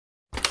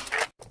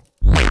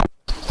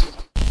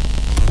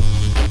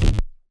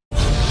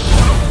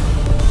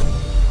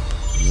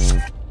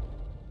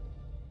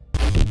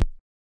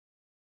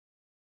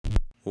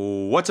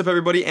What's up,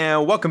 everybody,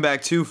 and welcome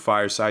back to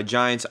Fireside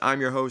Giants. I'm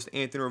your host,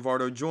 Anthony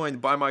Rivardo,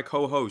 joined by my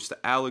co-host,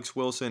 Alex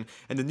Wilson.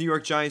 And the New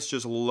York Giants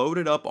just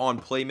loaded up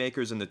on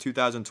playmakers in the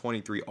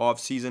 2023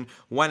 offseason,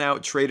 went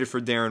out, traded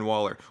for Darren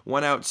Waller,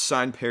 went out,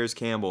 signed Paris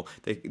Campbell.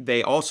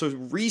 They also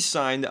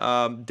re-signed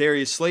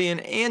Darius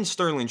Slayton and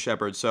Sterling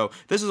Shepard. So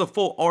this is a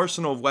full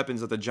arsenal of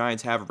weapons that the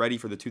Giants have ready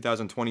for the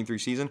 2023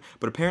 season,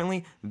 but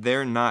apparently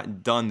they're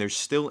not done. They're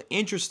still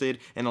interested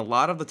in a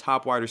lot of the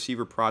top wide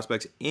receiver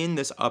prospects in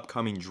this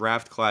upcoming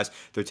draft class.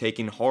 They're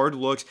taking hard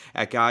looks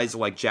at guys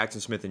like Jackson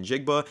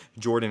Smith-Njigba,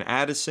 Jordan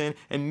Addison,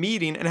 and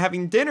meeting and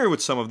having dinner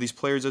with some of these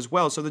players as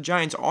well. So the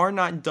Giants are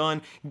not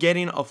done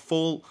getting a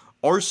full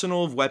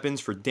arsenal of weapons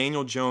for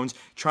Daniel Jones,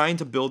 trying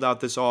to build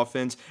out this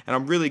offense, and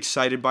I'm really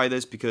excited by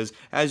this because,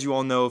 as you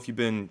all know, if you've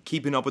been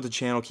keeping up with the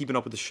channel, keeping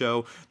up with the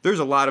show, there's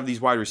a lot of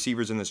these wide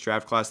receivers in this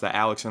draft class that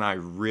Alex and I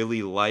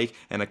really like,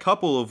 and a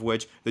couple of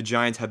which the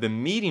Giants have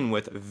been meeting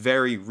with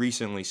very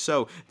recently.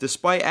 So,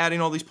 despite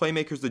adding all these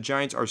playmakers, the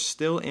Giants are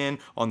still in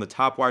on the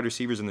top wide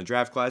receivers in the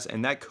draft class,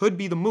 and that could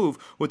be the move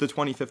with the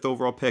 25th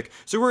overall pick.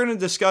 So we're going to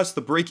discuss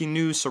the breaking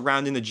news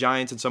surrounding the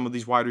Giants and some of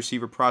these wide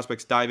receiver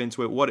prospects, dive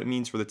into it, what it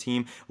means for the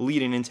team,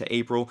 leading into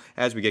April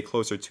as we get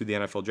closer to the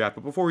NFL draft.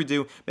 But before we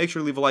do, make sure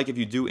to leave a like if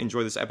you do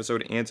enjoy this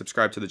episode and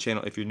subscribe to the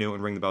channel if you're new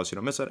and ring the bell so you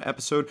don't miss that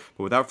episode.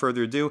 But without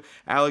further ado,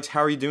 Alex, how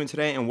are you doing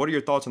today? And what are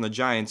your thoughts on the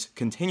Giants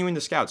continuing to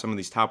scout some of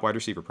these top wide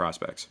receiver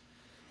prospects?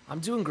 I'm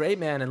doing great,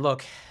 man. And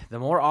look, the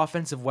more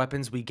offensive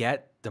weapons we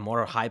get, the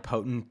more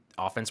high-potent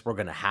offense we're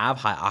going to have,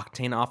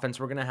 high-octane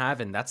offense we're going to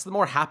have, and that's the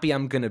more happy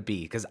I'm going to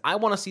be because I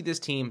want to see this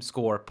team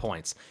score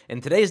points.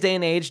 In today's day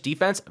and age,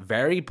 defense,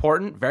 very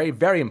important, very,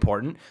 very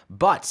important,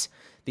 but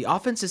the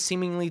offense has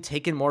seemingly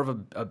taken more of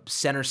a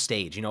center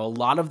stage. You know, a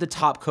lot of the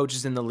top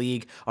coaches in the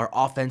league are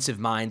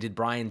offensive-minded.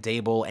 Brian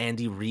Daboll,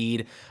 Andy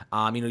Reid.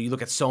 You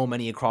look at so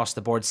many across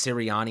the board,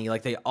 Sirianni.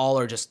 Like, they all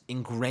are just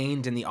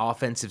ingrained in the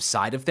offensive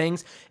side of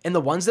things. And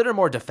the ones that are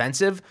more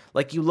defensive,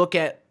 like you look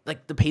at,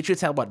 like the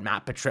Patriots had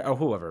Matt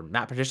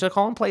Patricia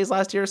calling plays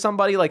last year or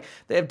somebody. Like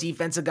they have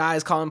defensive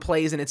guys calling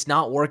plays and it's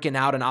not working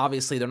out. And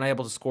obviously they're not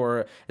able to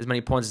score as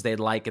many points as they'd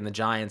like. And the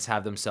Giants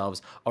have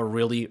themselves a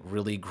really,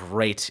 really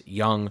great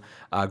young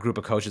group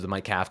of coaches with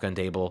Mike Kafka and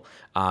Daboll,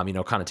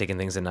 kind of taking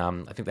things in.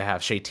 I think they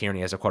have Shea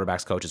Tierney as a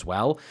quarterback's coach as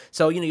well.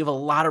 So, you have a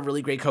lot of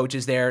really great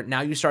coaches there.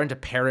 Now you're starting to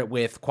pair it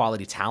with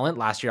quality talent.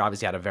 Last year,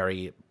 obviously had a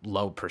very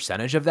low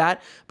percentage of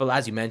that. But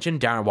as you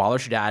mentioned, Darren Waller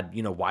should add,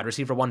 wide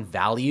receiver one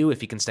value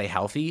if he can stay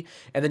healthy.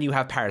 And then you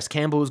have Paris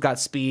Campbell, who's got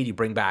speed. You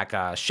bring back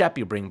Shep.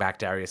 You bring back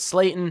Darius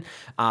Slayton.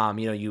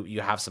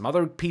 You have some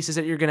other pieces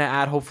that you're going to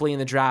add, hopefully, in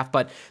the draft.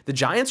 But the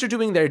Giants are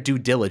doing their due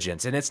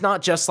diligence. And it's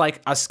not just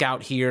like a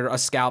scout here, a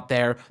scout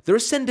there. They're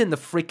sending the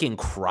freaking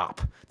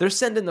crop. They're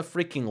sending the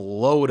freaking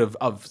load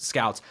of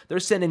scouts. They're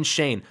sending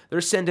Shane.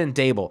 They're sending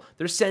Daboll.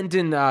 They're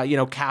sending,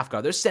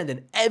 Kafka. They're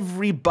sending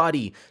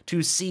everybody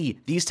to see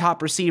these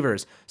top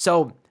receivers.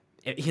 So,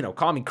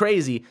 call me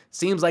crazy,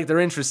 seems like they're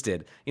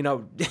interested.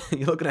 You're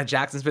looking at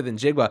Jackson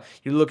Smith-Njigba,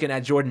 you're looking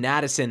at Jordan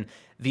Addison.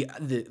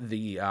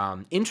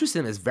 The interest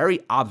in him is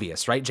very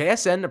obvious, right?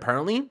 JSN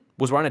apparently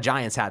was wearing a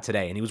Giants hat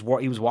today, and he was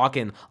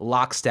walking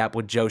lockstep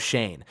with Joe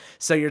Shane.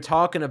 So you're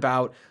talking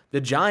about the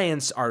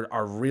Giants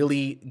are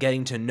really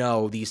getting to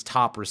know these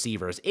top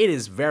receivers. It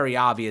is very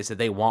obvious that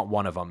they want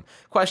one of them.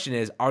 Question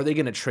is, are they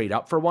going to trade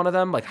up for one of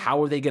them? Like,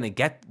 how are they going to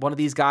get one of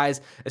these guys,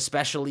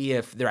 especially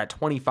if they're at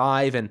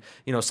 25 and,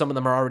 some of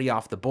them are already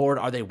off the board?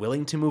 Are they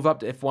willing to move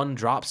up if one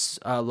drops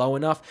low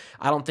enough?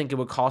 I don't think it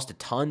would cost a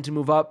ton to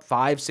move up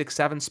 5, 6,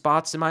 7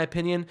 spots, in my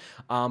opinion.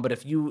 But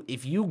if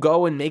you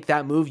go and make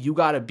that move, you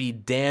got to be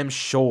damn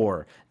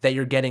sure that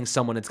you're getting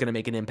someone that's going to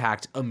make an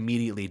impact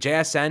immediately.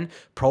 JSN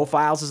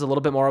profiles as a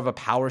little bit more of a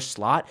power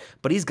slot,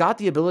 but he's got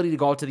the ability to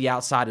go out to the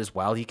outside as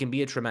well. He can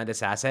be a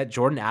tremendous asset.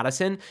 Jordan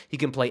Addison, he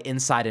can play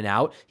inside and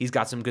out. He's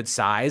got some good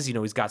size.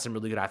 He's got some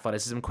really good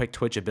athleticism, quick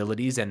twitch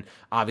abilities, and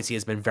obviously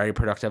has been very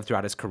productive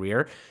throughout his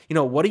career.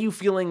 What are you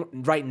feeling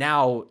right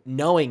now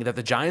knowing that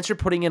the Giants are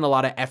putting in a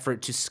lot of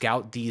effort to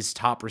scout these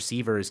top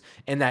receivers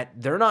and that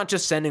they're not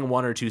just sending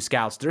 1 or 2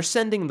 scouts, they're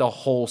sending the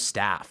whole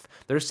staff.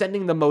 They're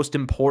sending the most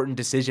important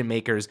decision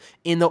makers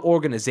in the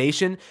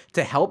organization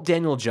to help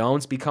Daniel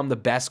Jones become the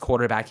best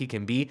quarterback he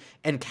can be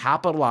and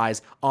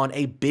capitalize on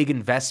a big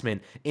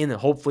investment in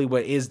hopefully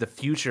what is the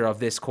future of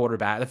this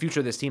quarterback, the future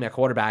of this team at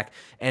quarterback.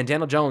 And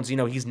Daniel Jones,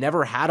 he's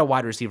never had a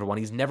wide receiver one.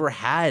 He's never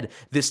had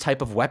this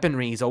type of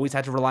weaponry. He's always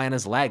had to rely on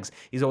his legs.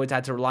 He's always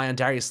had to rely on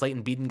Darius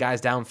Slayton beating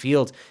guys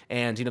downfield.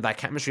 And, that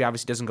chemistry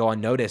obviously doesn't go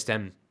unnoticed.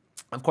 And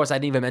of course, I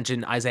didn't even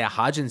mention Isaiah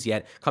Hodgins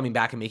yet coming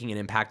back and making an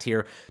impact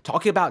here.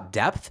 Talking about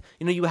depth,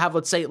 you have,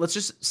 let's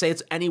just say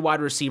it's any wide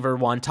receiver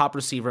one, top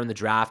receiver in the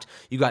draft.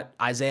 You got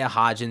Isaiah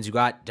Hodgins, you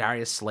got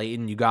Darius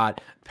Slayton, you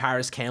got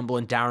Paris Campbell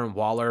and Darren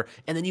Waller,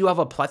 and then you have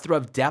a plethora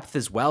of depth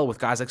as well with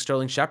guys like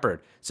Sterling Shepard.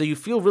 So you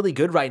feel really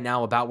good right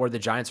now about where the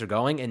Giants are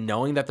going, and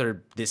knowing that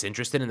they're this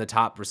interested in the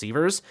top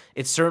receivers,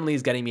 it certainly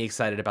is getting me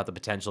excited about the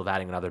potential of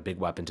adding another big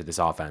weapon to this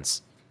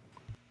offense.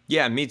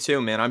 Yeah, me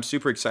too, man. I'm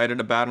super excited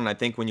about it. And I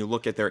think when you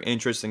look at their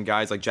interest in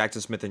guys like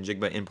Jackson Smith and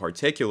Jigba in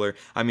particular,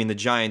 I mean, the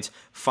Giants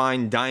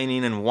fine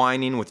dining and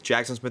whining with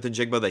Jackson Smith and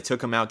Jigba. They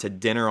took him out to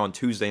dinner on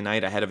Tuesday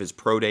night ahead of his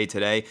pro day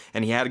today,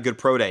 and he had a good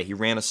pro day. He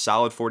ran a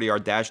solid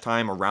 40-yard dash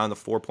time around the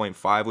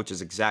 4.5, which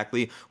is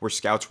exactly where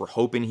scouts were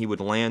hoping he would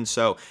land.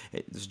 So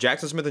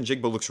Jackson Smith and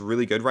Jigba looks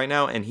really good right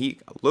now, and he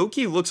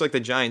low-key looks like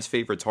the Giants'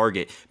 favorite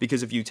target,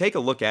 because if you take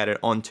a look at it,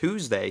 on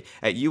Tuesday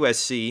at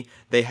USC,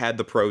 they had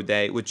the pro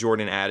day with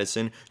Jordan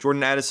Addison.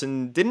 Jordan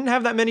Addison didn't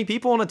have that many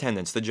people in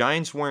attendance. The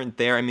Giants weren't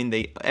there. I mean,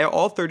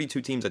 all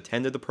 32 teams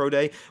attended the pro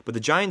day, but the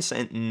Giants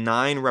sent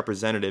 9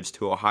 representatives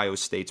to Ohio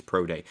State's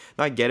pro day.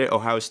 Now, I get it.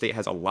 Ohio State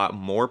has a lot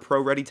more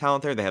pro-ready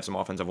talent there. They have some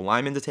offensive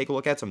linemen to take a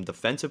look at, some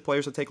defensive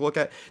players to take a look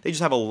at. They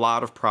just have a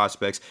lot of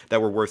prospects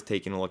that were worth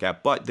taking a look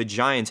at. But the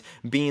Giants,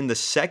 being the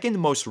second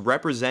most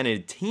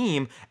represented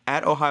team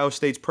at Ohio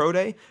State's pro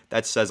day,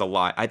 that says a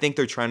lot. I think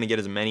they're trying to get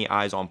as many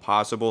eyes on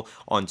possible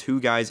on 2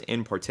 guys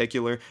in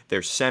particular.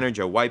 Their center,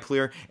 Joe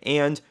Whiteplayer,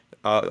 and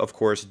of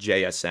course,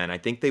 JSN. I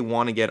think they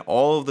want to get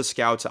all of the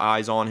scouts'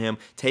 eyes on him,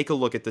 take a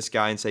look at this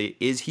guy and say,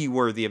 is he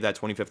worthy of that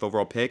 25th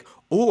overall pick?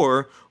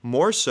 Or,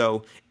 more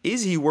so,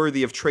 is he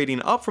worthy of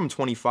trading up from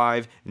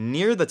 25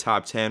 near the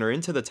top 10 or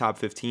into the top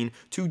 15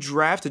 to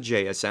draft a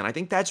JSN? I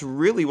think that's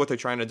really what they're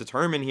trying to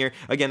determine here.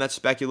 Again, that's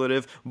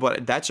speculative,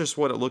 but that's just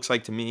what it looks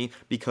like to me,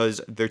 because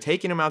they're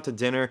taking him out to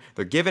dinner,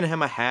 they're giving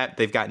him a hat,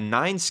 they've got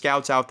 9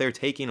 scouts out there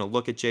taking a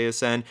look at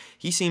JSN.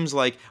 He seems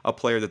like a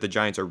player that the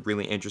Giants are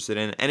really interested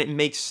in, and it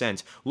makes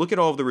sense. Look at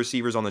all of the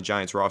receivers on the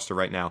Giants roster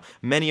right now.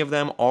 Many of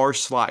them are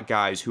slot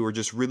guys who are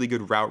just really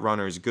good route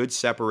runners, good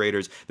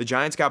separators. The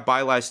Giants got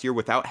by last year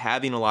without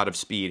having a lot of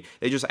speed.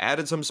 They just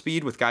added some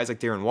speed with guys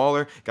like Darren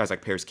Waller, guys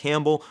like Paris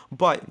Campbell,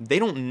 but they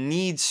don't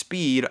need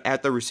speed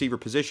at the receiver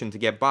position to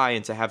get by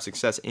and to have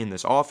success in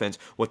this offense.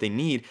 What they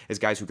need is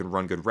guys who can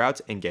run good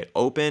routes and get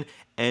open,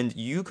 and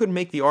you could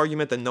make the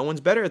argument that no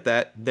one's better at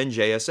that than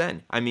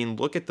JSN. I mean,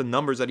 look at the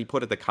numbers that he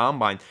put at the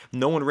combine.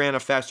 No one ran a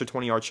faster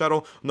 20-yard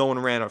shuttle. No one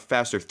ran a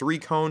faster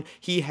 3-cone.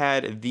 He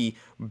had the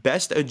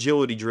best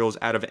agility drills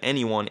out of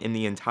anyone in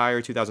the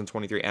entire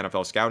 2023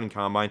 NFL Scouting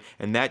Combine,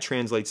 and that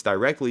translates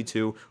directly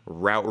to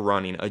route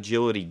running,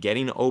 agility,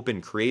 getting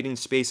open, creating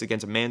space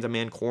against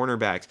man-to-man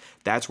cornerbacks.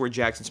 That's where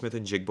Jackson Smith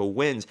and Jigba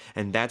wins,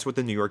 and that's what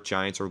the New York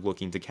Giants are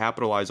looking to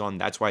capitalize on.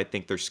 That's why I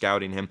think they're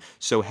scouting him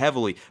so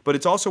heavily. But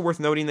it's also worth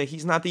noting that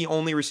he's not the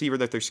only receiver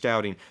that they're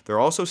scouting. They're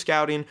also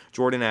scouting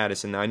Jordan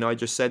Addison. Now, I know I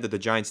just said that the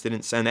Giants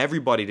didn't send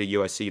everybody to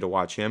USC to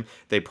watch him.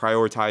 They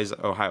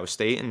prioritized Ohio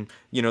State, and,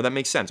 you know, that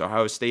makes sense.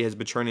 Ohio State has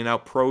been churning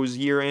out pros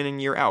year in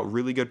and year out,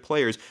 really good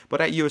players. But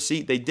at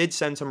USC, they did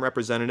send some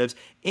representatives,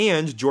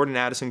 and Jordan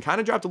Addison kind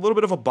of dropped a little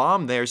bit of a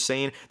bomb there,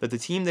 saying that the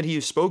team that he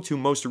spoke to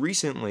most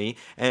recently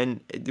and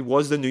it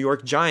was the New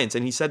York Giants.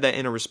 And he said that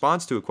in a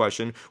response to a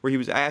question where he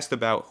was asked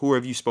about who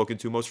have you spoken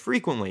to most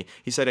frequently.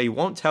 He said he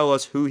won't tell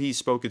us who he's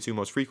spoken to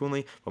most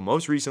frequently, but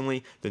most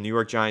recently, the New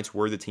York Giants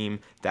were the team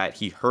that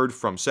he heard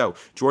from. So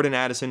Jordan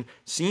Addison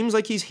seems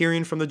like he's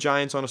hearing from the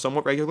Giants on a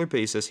somewhat regular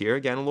basis here.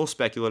 Again, a little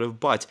speculative,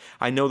 but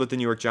I know that the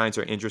New York Giants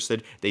are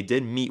interested. They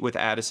did meet with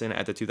Addison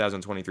at the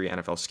 2023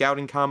 NFL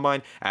Scouting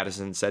Combine.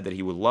 Addison said that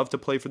he would love to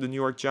play for the New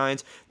York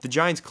Giants. The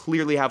Giants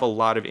clearly have a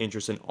lot of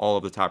interest in all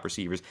of the top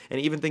receivers. And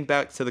even think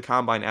back to the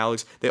Combine,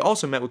 Alex, they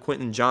also met with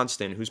Quentin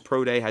Johnston, whose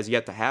pro day has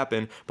yet to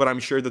happen, but I'm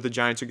sure that the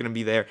Giants are going to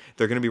be there.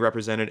 They're going to be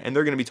represented, and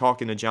they're going to be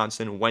talking to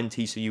Johnston when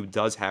TCU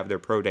does have their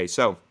pro day.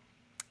 So,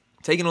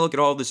 taking a look at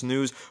all this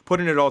news,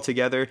 putting it all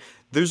together,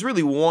 there's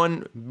really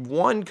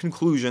one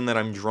conclusion that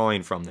I'm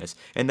drawing from this,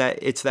 and that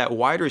it's that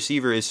wide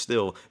receiver is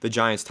still the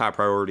Giants' top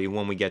priority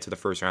when we get to the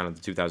first round of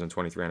the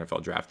 2023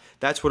 NFL Draft.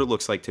 That's what it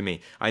looks like to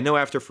me. I know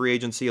after free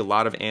agency, a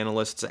lot of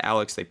analysts,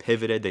 Alex, they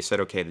pivoted. They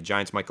said, okay, the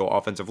Giants might go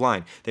offensive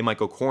line. They might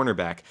go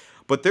cornerback.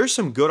 But there's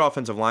some good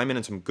offensive linemen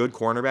and some good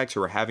cornerbacks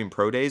who are having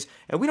pro days,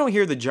 and we don't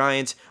hear the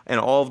Giants and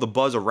all of the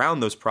buzz around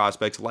those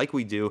prospects like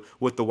we do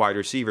with the wide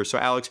receiver. So,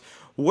 Alex,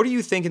 what are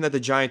you thinking that the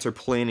Giants are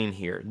planning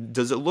here?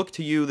 Does it look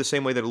to you the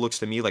same way that it looks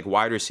to me, like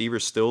wide receiver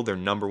is still their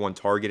number one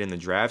target in the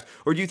draft?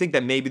 Or do you think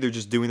that maybe they're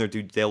just doing their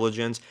due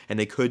diligence and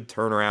they could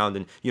turn around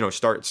and, you know,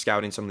 start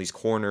scouting some of these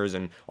corners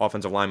and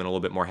offensive linemen a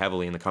little bit more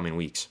heavily in the coming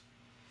weeks?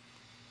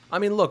 I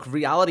mean, look,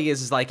 reality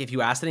is like if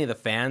you asked any of the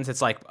fans,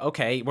 it's like,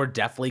 okay, we're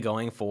definitely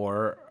going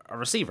for a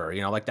receiver.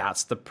 You know, like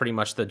that's pretty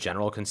much the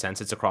general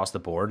consensus across the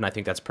board, and I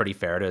think that's pretty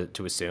fair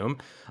to assume.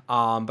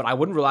 But I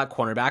wouldn't rule out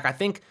cornerback. I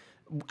think,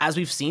 as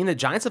we've seen, the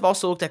Giants have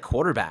also looked at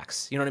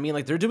quarterbacks. You know what I mean?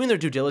 Like they're doing their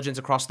due diligence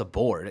across the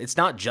board. It's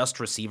not just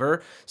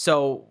receiver.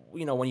 So,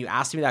 you know, when you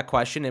asked me that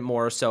question, it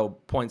more so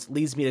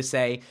leads me to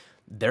say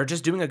they're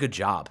just doing a good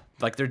job.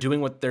 like they're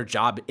doing what their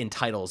job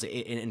entitles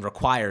and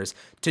requires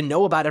to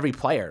know about every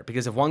player.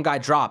 Because if one guy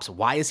drops,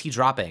 why is he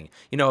dropping?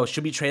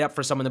 Should we trade up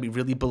for someone that we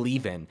really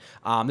believe in?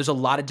 There's a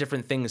lot of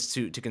different things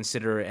to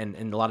consider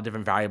and a lot of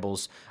different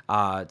variables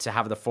to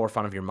have at the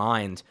forefront of your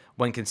mind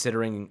when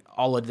considering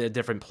all of the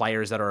different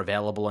players that are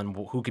available and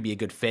who could be a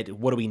good fit.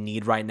 What do we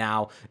need right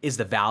now? Is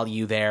the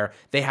value there?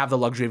 They have the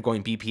luxury of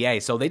going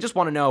BPA, so they just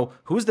want to know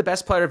who's the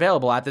best player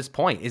available at this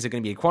point. Is it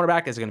going to be a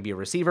cornerback? Is it going to be a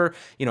receiver?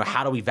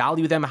 How do we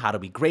value them? How do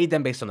we grade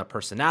them based on their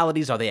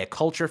personalities? Are they a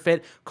culture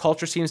fit?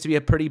 Culture seems to be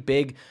a pretty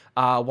big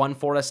one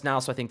for us now,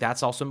 so I think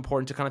that's also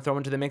important to kind of throw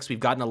into the mix. We've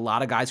gotten a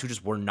lot of guys who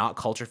just were not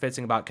culture fits.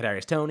 Think about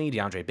Kadarius Toney,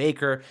 DeAndre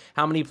Baker.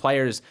 How many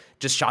players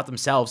just shot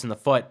themselves in the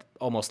foot,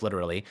 almost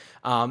literally?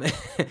 And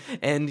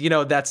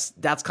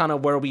that's kind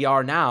of where we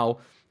are now,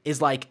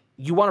 is like,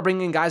 you want to bring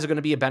in guys who are going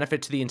to be a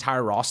benefit to the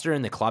entire roster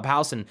and the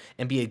clubhouse and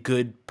be a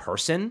good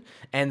person,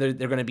 and they're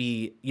going to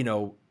be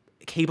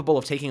capable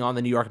of taking on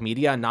the New York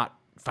media and not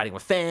fighting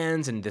with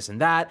fans and this and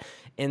that.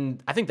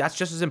 And I think that's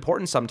just as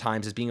important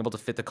sometimes as being able to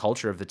fit the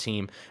culture of the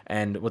team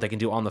and what they can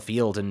do on the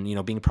field and,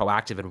 being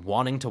proactive and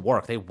wanting to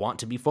work. They want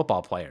to be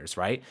football players,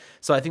 right?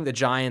 So I think the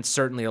Giants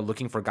certainly are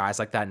looking for guys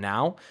like that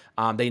now.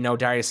 They know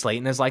Darius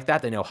Slayton is like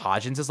that. They know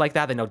Hodgins is like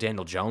that. They know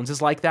Daniel Jones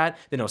is like that.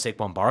 They know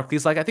Saquon Barkley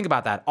is like that. Think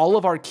about that. All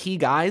of our key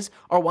guys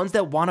are ones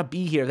that want to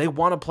be here. They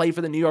want to play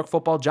for the New York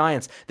Football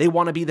Giants. They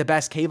want to be the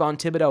best. Kayvon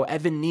Thibodeau,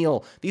 Evan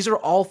Neal. These are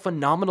all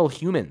phenomenal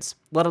humans,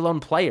 let alone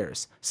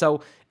players.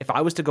 So if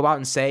I was to go out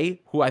and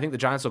say who I think the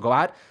Giants will go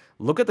at,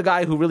 look at the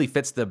guy who really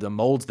fits the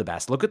molds the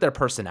best. Look at their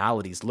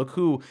personalities. Look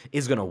who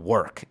is going to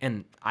work.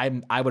 And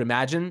I would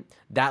imagine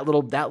that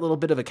little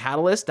bit of a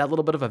catalyst, that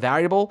little bit of a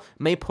variable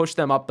may push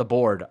them up the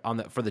board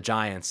for the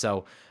Giants.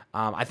 So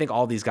I think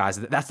all these guys,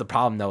 that's the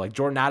problem though. Like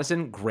Jordan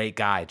Addison, great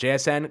guy.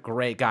 JSN,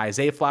 great guy.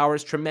 Zay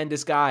Flowers,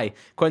 tremendous guy.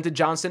 Quentin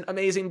Johnson,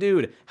 amazing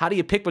dude. How do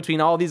you pick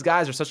between all these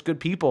guys? They're such good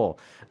people.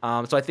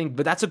 So I think,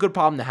 but that's a good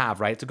problem to have,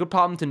 right? It's a good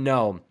problem to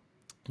know.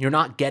 You're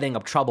not getting a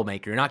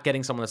troublemaker. You're not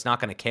getting someone that's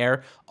not going to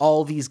care.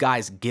 All these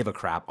guys give a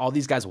crap. All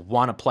these guys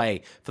want to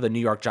play for the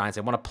New York Giants.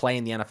 They want to play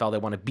in the NFL. They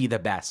want to be the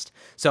best.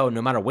 So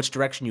no matter which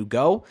direction you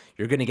go,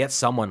 you're going to get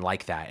someone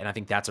like that. And I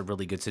think that's a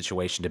really good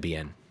situation to be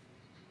in.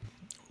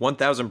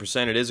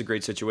 1,000%, it is a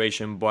great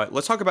situation, but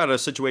let's talk about a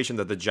situation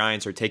that the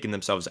Giants are taking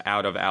themselves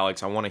out of,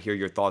 Alex. I want to hear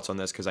your thoughts on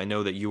this because I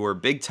know that you were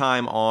big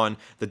time on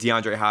the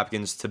DeAndre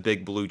Hopkins to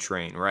Big Blue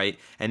train, right?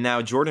 And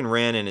now Jordan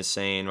Rannon is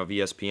saying of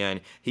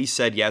ESPN, he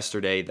said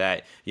yesterday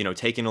that,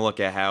 taking a look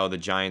at how the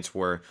Giants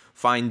were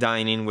fine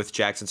dining with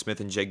Jackson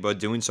Smith and Jigba,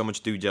 doing so much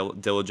due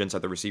diligence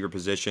at the receiver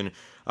position.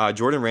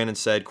 Jordan Rannon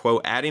said,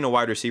 quote, adding a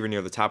wide receiver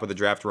near the top of the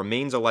draft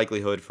remains a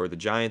likelihood for the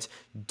Giants.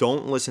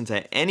 Don't listen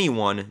to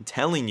anyone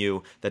telling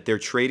you that they're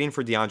trading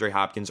for DeAndre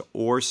Hopkins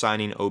or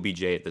signing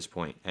OBJ at this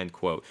point, end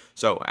quote.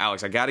 So,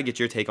 Alex, I got to get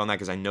your take on that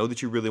because I know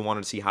that you really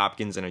wanted to see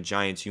Hopkins in a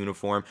Giants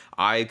uniform.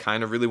 I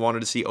kind of really wanted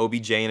to see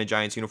OBJ in a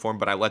Giants uniform,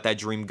 but I let that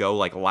dream go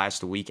like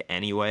last week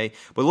anyway.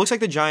 But it looks like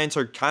the Giants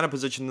are kind of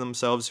positioning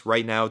themselves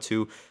right now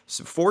to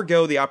forego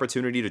the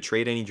opportunity to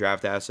trade any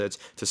draft assets,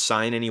 to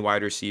sign any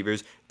wide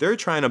receivers. They're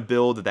trying to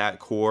build that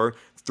core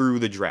through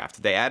the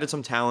draft. They added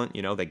some talent.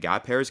 They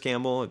got Paris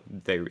Campbell.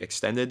 They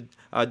extended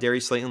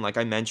Darius Slayton, like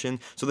I mentioned.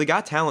 So they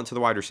got talent to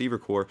the wide receiver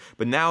core.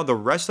 But now the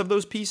rest of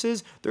those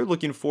pieces, they're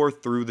looking for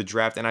through the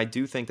draft. And I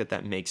do think that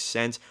that makes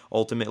sense.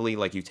 Ultimately,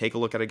 like you take a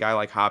look at a guy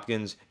like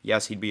Hopkins,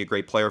 yes, he'd be a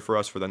great player for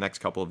us for the next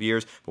couple of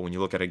years. But when you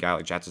look at a guy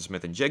like Jackson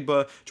Smith and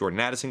Jigba, Jordan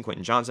Addison,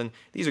 Quentin Johnson,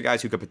 these are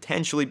guys who could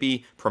potentially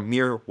be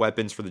premier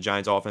weapons for the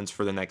Giants offense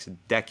for the next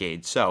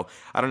decade. So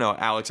I don't know,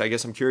 Alex, I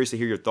guess I'm curious to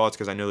hear your thoughts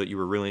because I know that you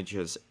were really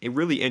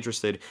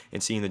interested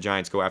in seeing the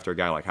Giants go after a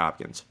guy like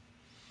Hopkins.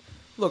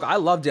 Look, I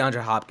love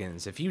DeAndre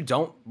Hopkins. If you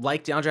don't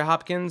like DeAndre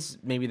Hopkins,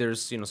 maybe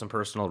there's, some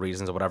personal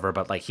reasons or whatever,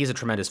 but like he's a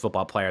tremendous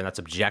football player and that's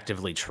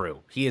objectively true.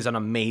 He is an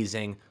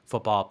amazing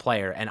football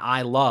player and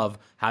I love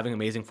having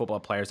amazing football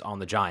players on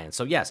the Giants.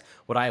 So yes,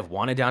 would I have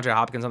wanted DeAndre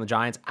Hopkins on the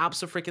Giants?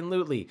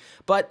 Absolutely.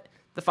 But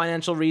the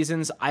financial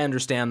reasons, I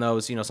understand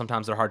those.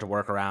 Sometimes they're hard to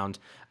work around.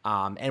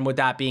 And with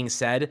that being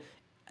said,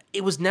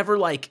 it was never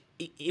like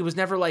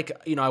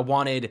I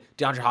wanted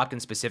DeAndre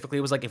Hopkins specifically.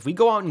 It was like if we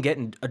go out and get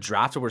a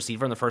draft a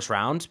receiver in the first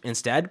round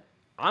instead,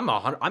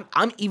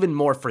 I'm even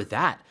more for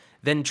that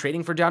than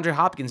trading for DeAndre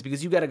Hopkins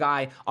because you get a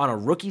guy on a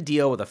rookie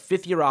deal with a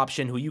fifth-year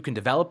option who you can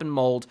develop and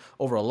mold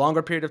over a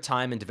longer period of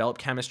time and develop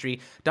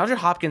chemistry. DeAndre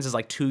Hopkins is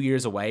like 2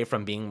 years away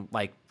from being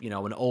like,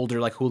 an older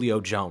like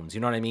Julio Jones.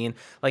 You know what I mean?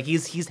 Like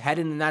he's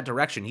headed in that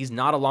direction. He's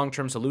not a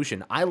long-term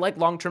solution. I like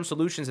long-term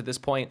solutions at this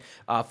point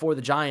for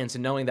the Giants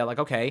and knowing that like,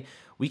 okay,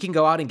 we can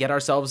go out and get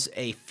ourselves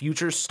a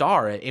future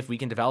star if we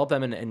can develop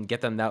them and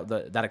get them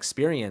that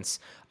experience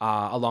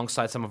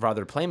alongside some of our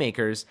other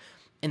playmakers.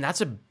 And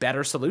that's a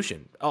better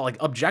solution. Like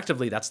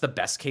objectively, that's the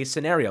best case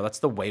scenario. That's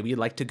the way we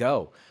like to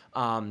go.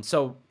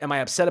 So am I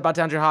upset about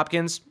DeAndre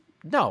Hopkins?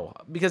 No,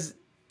 because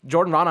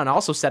Jordan Raanan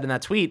also said in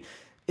that tweet,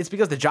 it's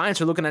because the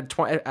Giants are looking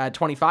at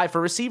 25 for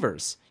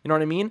receivers. You know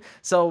what I mean?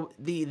 So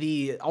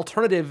the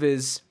alternative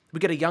is we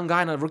get a young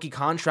guy on a rookie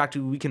contract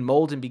who we can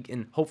mold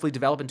and hopefully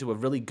develop into a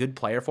really good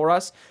player for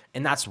us.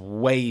 And that's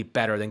way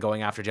better than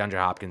going after DeAndre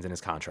Hopkins in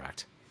his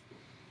contract.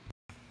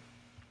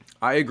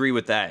 I agree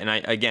with that. And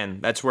again,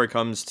 that's where it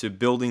comes to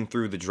building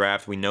through the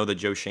draft. We know that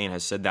Joe Schoen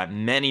has said that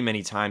many,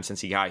 many times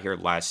since he got here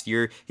last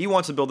year. He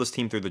wants to build this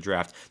team through the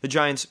draft. The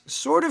Giants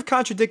sort of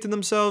contradicted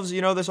themselves,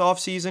 this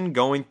offseason,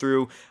 going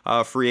through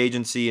free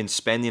agency and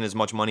spending as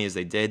much money as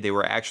they did. They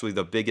were actually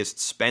the biggest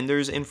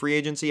spenders in free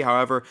agency.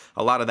 However,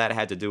 a lot of that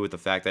had to do with the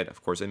fact that,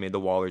 of course, they made the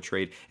Waller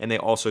trade, and they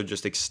also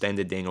just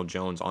extended Daniel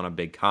Jones on a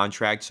big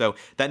contract. So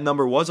that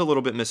number was a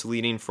little bit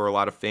misleading for a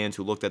lot of fans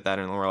who looked at that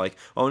and were like,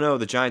 oh no,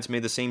 the Giants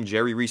made the same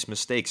Jerry Reese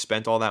mistake,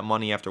 spent all that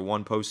money after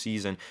one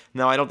postseason.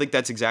 No, I don't think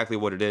that's exactly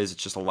what it is.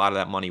 It's just a lot of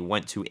that money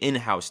went to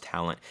in-house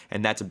talent,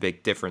 and that's a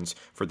big difference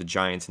for the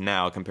Giants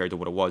now compared to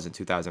what it was in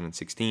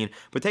 2016.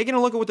 But taking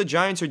a look at what the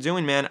Giants are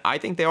doing, man, I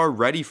think they are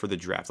ready for the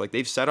draft. Like,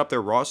 they've set up their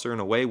roster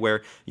in a way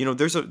where,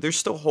 there's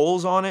still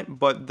holes on it,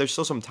 but there's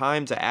still some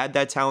time to add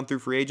that talent through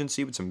free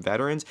agency with some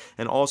veterans,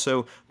 and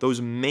also those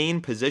main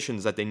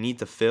positions that they need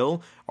to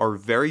fill are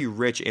very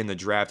rich in the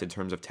draft in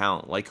terms of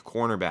talent, like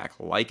cornerback,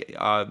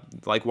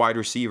 like wide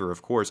receiver.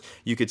 Of course,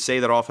 you could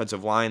say that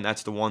offensive line,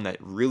 that's the one that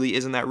really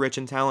isn't that rich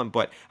in talent,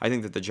 but I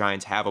think that the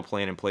Giants have a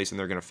plan in place and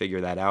they're going to figure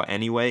that out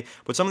anyway.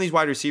 But some of these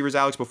wide receivers,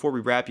 Alex, before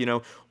we wrap,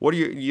 what are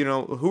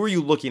who are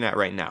you looking at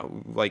right now?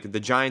 Like, the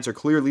Giants are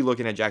clearly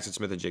looking at Jackson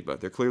Smith-Njigba.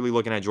 They're clearly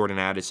looking at Jordan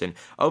Addison.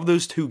 Of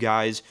those two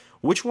guys,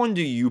 which one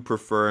do you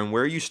prefer, and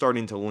where are you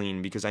starting to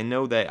lean? Because I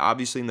know that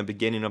obviously in the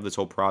beginning of this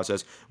whole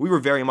process, we were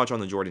very much on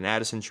the Jordan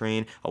Addison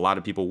train. A lot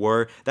of people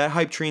were. That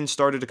hype train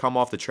started to come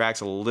off the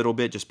tracks a little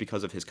bit just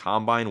because of his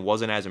combine.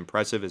 Wasn't as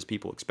impressive as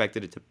people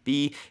expected it to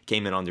be.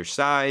 Came in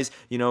undersized,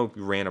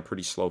 ran a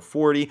pretty slow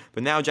 40.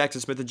 But now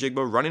Jackson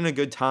Smith-Njigba running a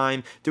good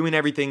time, doing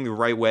everything the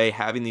right way,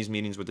 having these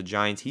meetings with the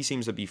Giants. He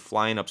seems to be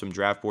flying up some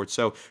draft boards.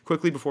 So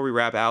quickly before we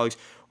wrap, Alex,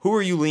 who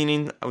are you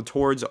leaning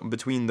towards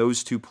between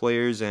those two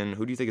players, and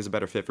who do you think is a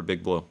better fit for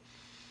Big Blue?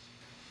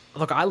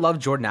 Look, I love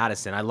Jordan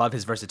Addison. I love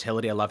his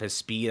versatility. I love his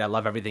speed. I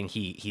love everything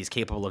he's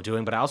capable of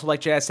doing. But I also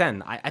like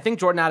JSN. I think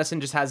Jordan Addison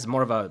just has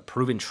more of a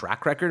proven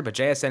track record, but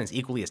JSN is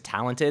equally as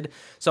talented.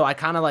 So I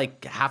kind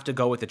of have to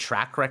go with the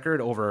track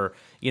record over,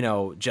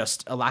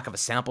 just a lack of a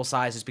sample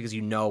size, just because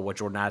what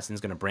Jordan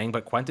Addison's going to bring.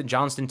 But Quentin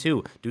Johnston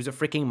too, dude's a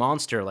freaking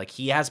monster. Like,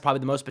 he has probably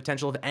the most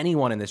potential of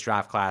anyone in this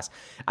draft class.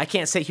 I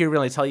can't sit here and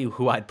really tell you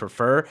who I'd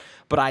prefer,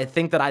 but I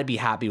think that I'd be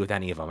happy with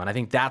any of them. And I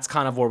think that's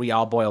kind of where we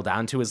all boil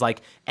down to, is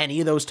like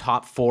any of those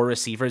top 4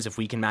 receivers, if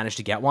we can manage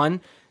to get one,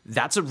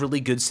 that's a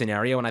really good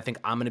scenario. And I think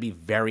I'm going to be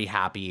very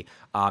happy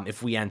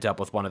if we end up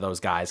with one of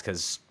those guys,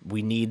 because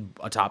we need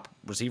a top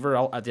receiver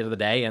at the end of the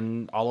day,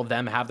 and all of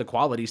them have the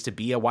qualities to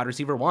be a wide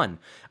receiver 1.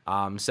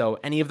 So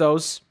any of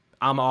those,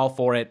 I'm all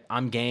for it.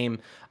 I'm game.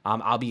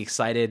 I'll be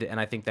excited. And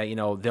I think that,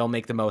 they'll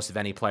make the most of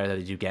any player that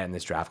they do get in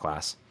this draft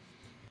class.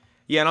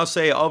 Yeah, and I'll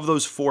say, of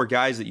those 4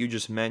 guys that you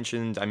just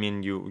mentioned, I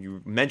mean,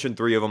 you mentioned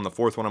 3 of them. The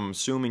 4th one, I'm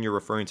assuming you're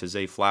referring to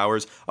Zay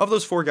Flowers. Of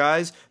those 4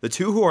 guys, the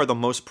 2 who are the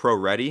most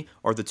pro-ready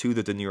are the 2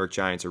 that the New York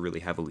Giants are really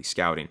heavily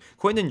scouting.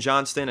 Quentin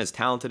Johnston, as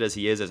talented as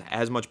he is,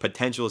 as much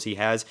potential as he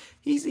has,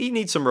 he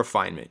needs some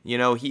refinement.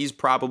 He's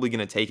probably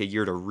going to take a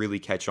year to really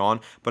catch on.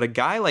 But a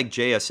guy like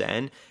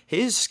JSN,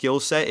 his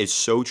skill set is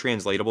so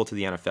translatable to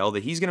the NFL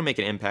that he's going to make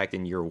an impact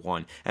in year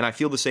 1. And I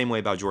feel the same way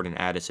about Jordan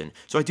Addison.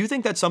 So I do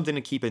think that's something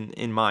to keep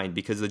in mind,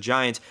 because the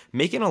Giants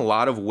making a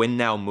lot of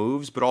win-now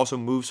moves, but also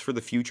moves for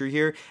the future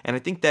here. And I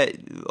think that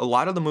a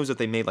lot of the moves that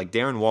they made, like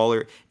Darren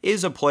Waller,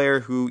 is a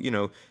player who,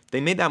 they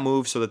made that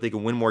move so that they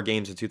can win more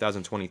games in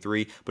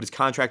 2023, but his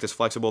contract is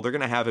flexible. They're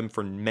going to have him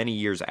for many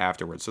years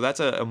afterwards. So that's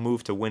a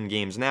move to win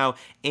games now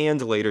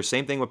and later.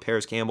 Same thing with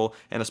Paris Campbell,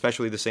 and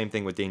especially the same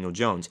thing with Daniel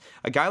Jones.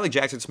 A guy like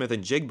Jackson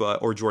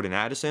Smith-Njigba or Jordan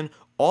Addison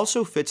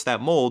also fits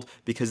that mold,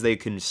 because they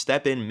can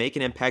step in, make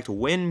an impact,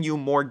 win you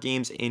more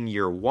games in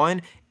year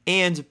 1,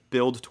 and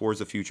build towards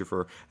the future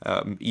for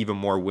even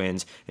more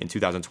wins in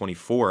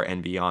 2024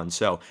 and beyond.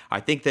 So I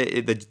think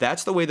that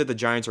that's the way that the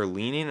Giants are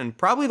leaning, and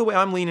probably the way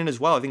I'm leaning as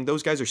well. I think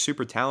those guys are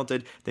super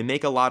talented. They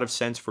make a lot of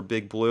sense for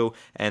Big Blue,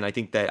 and I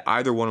think that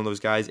either one of those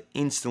guys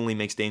instantly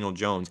makes Daniel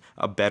Jones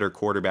a better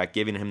quarterback,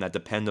 giving him that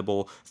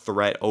dependable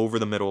threat over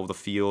the middle of the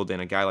field, and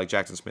a guy like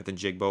Jackson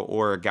Smith-Njigba,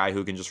 or a guy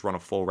who can just run a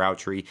full route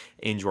tree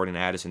in Jordan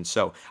Addison.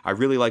 So I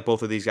really like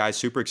both of these guys.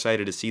 Super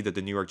excited to see that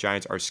the New York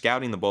Giants are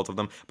scouting the both of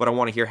them, but I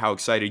want to hear how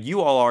excited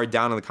you all are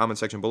down in the comment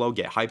section below.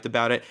 Get hyped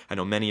about it. I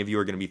know many of you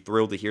are going to be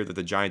thrilled to hear that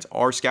the Giants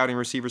are scouting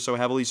receivers so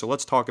heavily, so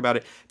let's talk about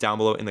it down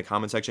below in the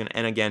comment section.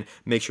 And again,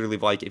 make sure to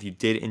leave a like if you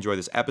did enjoy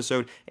this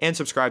episode, and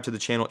subscribe to the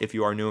channel if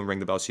you are new, and ring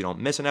the bell so you don't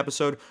miss an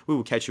episode. We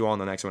will catch you all in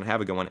the next one. Have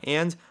a good one,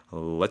 and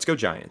let's go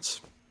Giants.